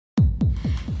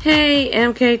Hey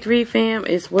MK3 fam,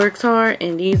 it's Works Hard,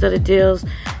 and these are the deals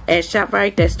at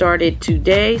ShopRite that started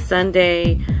today,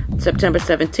 Sunday, September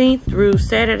 17th through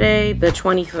Saturday, the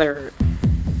 23rd.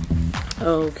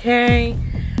 Okay,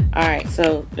 alright,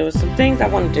 so there was some things I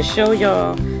wanted to show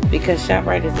y'all because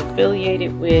ShopRite is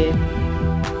affiliated with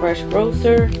Fresh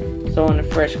Grocer. So on the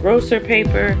Fresh Grocer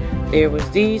paper, there was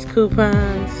these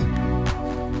coupons: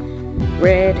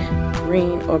 red,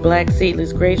 green, or black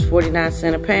seedless grapes, 49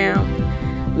 cents a pound.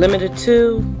 Limited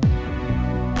 2.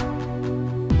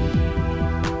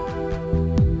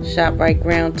 ShopRite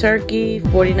ground turkey,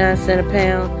 49 cents a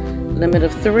pound. Limit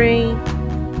of 3.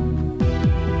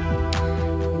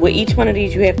 With each one of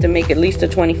these, you have to make at least a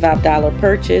 $25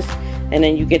 purchase, and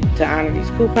then you get to honor these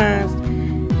coupons.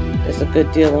 That's a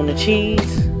good deal on the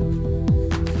cheese.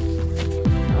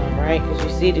 Alright, because you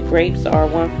see the grapes are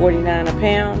 $1.49 a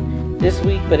pound this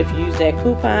week, but if you use that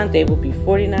coupon, they will be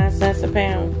 49 cents a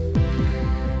pound.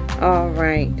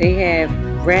 Alright, they have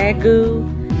Ragu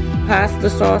pasta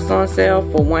sauce on sale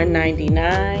for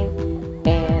 $1.99,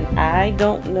 and I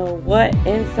don't know what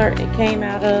insert it came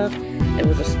out of. It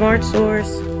was a Smart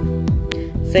Source.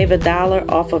 Save $1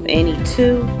 off of any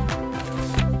 2.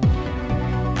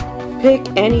 Pick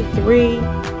any 3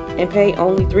 and pay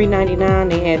only $3.99.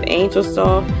 They have Angel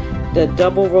Soft, the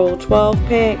double roll 12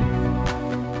 pack,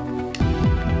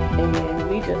 and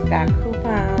we just got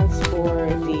coupons for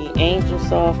the Angel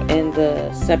Soft and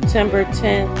the September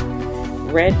 10th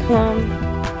Red Plum.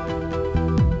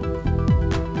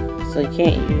 So you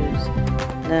can't use,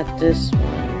 not this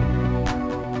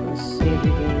one. Let's see if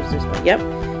you can use this one. Yep,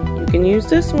 you can use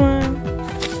this one.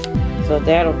 So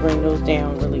that'll bring those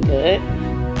down really good.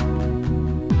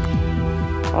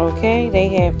 Okay, they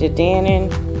have the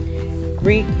Dannon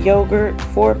Greek Yogurt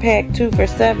 4-pack 2 for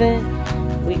 $7.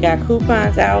 We got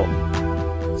coupons out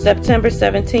September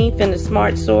 17th in the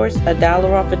Smart Source,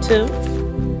 $1 off of 2.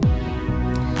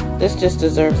 This just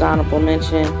deserves honorable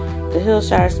mention. The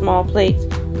Hillshire small plates,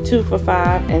 2 for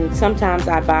 $5, and sometimes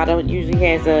Ibotta usually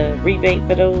has a rebate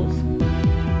for those.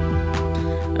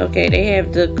 Okay, they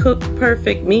have the Cooked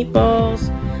Perfect meatballs,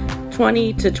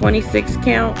 20 to 26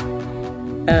 count,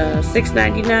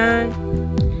 $6.99.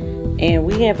 And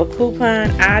we have a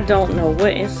coupon. I don't know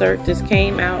what insert this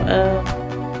came out of,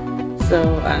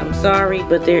 so I'm sorry,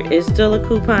 but there is still a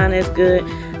coupon that's good.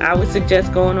 I would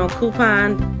suggest going on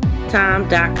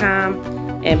coupontime.com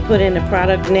and put in the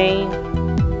product name,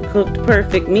 Cooked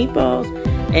Perfect Meatballs,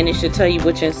 and it should tell you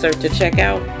which insert to check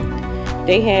out.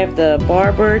 They have the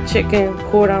Barber Chicken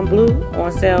Cordon Bleu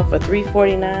on sale for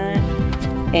 $3.49,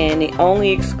 and the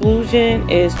only exclusion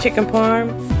is chicken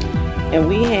parm. And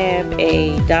we have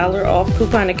a $1 off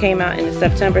coupon that came out in the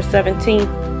September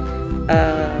 17th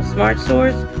Smart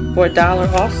Source for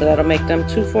 $1 off, so that'll make them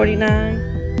 $2.49.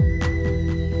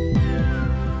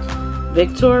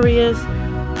 Victoria's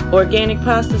organic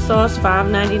pasta sauce,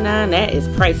 $5.99. That is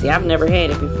pricey. I've never had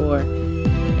it before.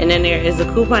 And then there is a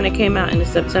coupon that came out in the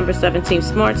September 17th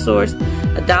Smart Source,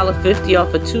 $1.50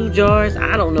 off of 2 jars.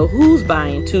 I don't know who's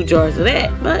buying 2 jars of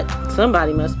that, but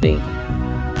somebody must be.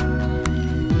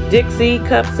 Dixie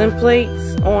cups and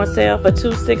plates on sale for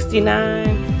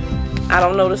 $2.69. I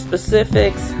don't know the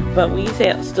specifics, but we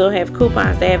still have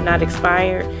coupons. They have not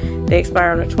expired. They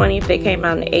expire on the 20th. They came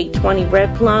out in the 820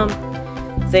 Red Plum.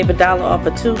 Save $1 off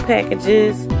of 2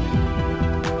 packages,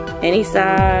 any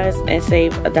size, and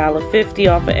save $1.50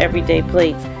 off of everyday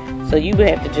plates. So you would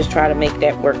have to just try to make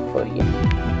that work for you.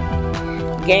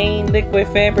 Gain liquid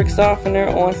fabric softener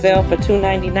on sale for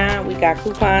 $2.99. We got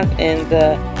coupons in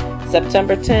the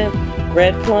September 10th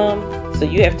Red Plum, so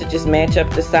you have to just match up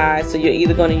the size. So you're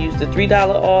either going to use the $3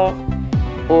 off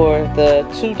or the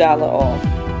 $2 off.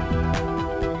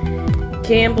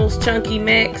 Campbell's Chunky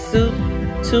Mac Soup,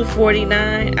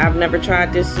 $2.49. I've never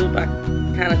tried this soup. I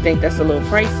kind of think that's a little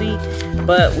pricey,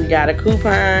 but we got a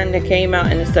coupon that came out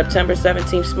in the September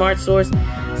 17th Smart Source.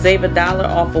 Save $1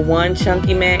 off of 1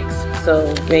 Chunky Max,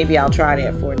 so maybe I'll try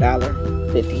that for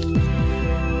 $1.50.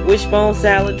 Wishbone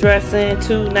salad dressing,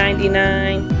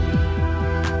 $2.99.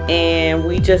 And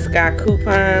we just got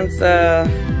coupons. I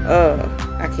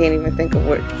can't even think of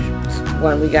which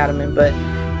one we got them in, but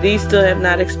these still have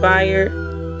not expired.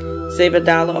 Save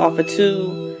 $1 off of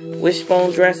 2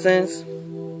 wishbone dressings.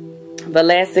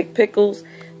 Vlasic pickles,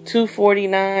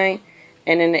 $2.49.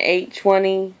 And in the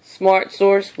 820 Smart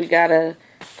Source, we got a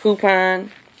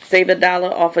coupon. Save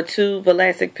 $1 off of 2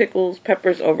 Vlasic pickles,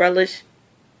 peppers, or relish.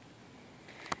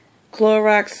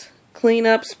 Clorox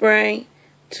cleanup spray,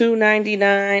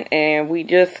 $2.99, and we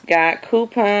just got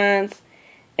coupons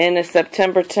in the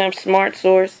September 10th Smart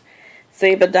Source.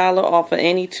 Save $1 off of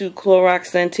any 2 Clorox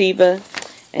Scentiva,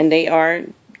 and they are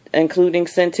including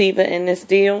Sentiva in this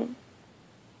deal.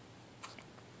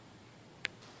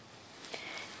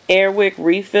 Airwick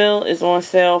refill is on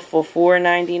sale for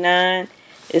 $4.99.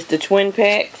 It's the twin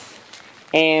packs.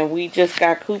 And we just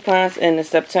got coupons in the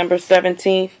September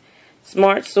 17th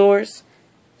Smart Source.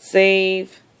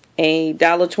 Save a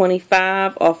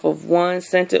 $1.25 off of one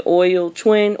scented oil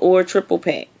twin or triple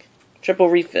pack. Triple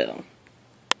refill.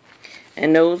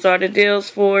 And those are the deals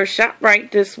for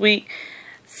ShopRite this week.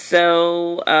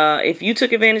 So if you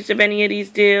took advantage of any of these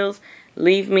deals,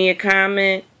 leave me a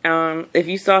comment. If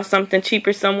you saw something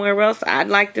cheaper somewhere else, I'd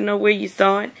like to know where you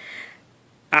saw it.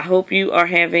 I hope you are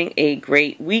having a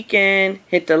great weekend.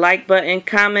 Hit the like button,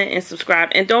 comment, and subscribe.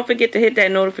 And don't forget to hit that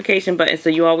notification button so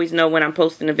you always know when I'm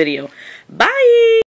posting a video. Bye!